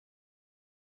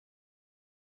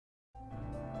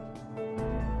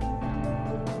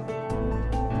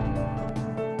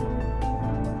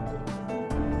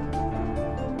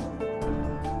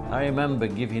I remember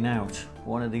giving out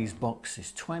one of these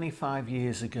boxes 25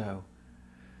 years ago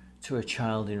to a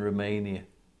child in Romania,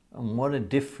 and what a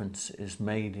difference it has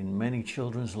made in many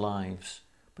children's lives.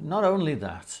 But not only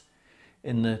that,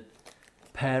 in the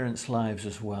parents' lives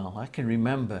as well. I can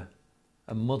remember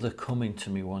a mother coming to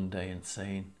me one day and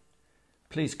saying,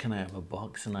 "Please, can I have a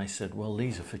box?" And I said, "Well,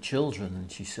 these are for children." And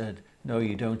she said, "No,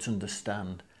 you don't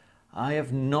understand. I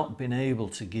have not been able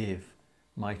to give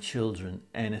my children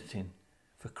anything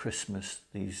for Christmas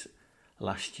these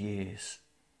last years."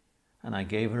 And I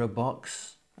gave her a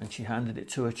box and she handed it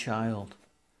to a child,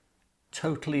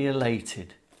 totally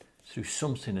elated through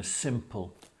something as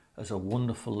simple as a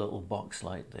wonderful little box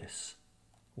like this.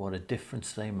 What a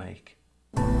difference they make.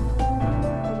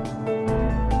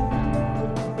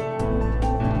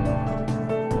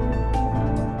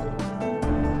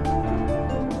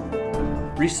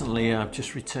 Recently I've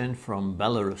just returned from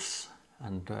Belarus,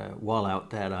 and while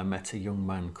out there I met a young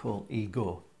man called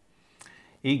Igor.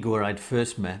 Igor I'd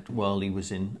first met while he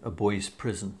was in a boys'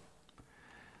 prison,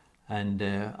 and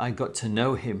I got to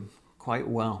know him quite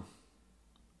well.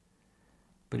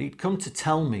 But he'd come to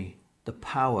tell me the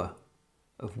power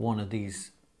of one of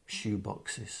these shoe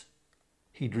boxes.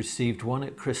 He'd received one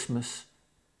at Christmas,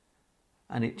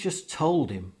 and it just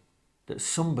told him that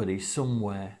somebody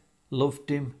somewhere loved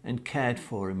him and cared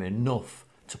for him enough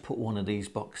to put one of these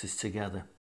boxes together.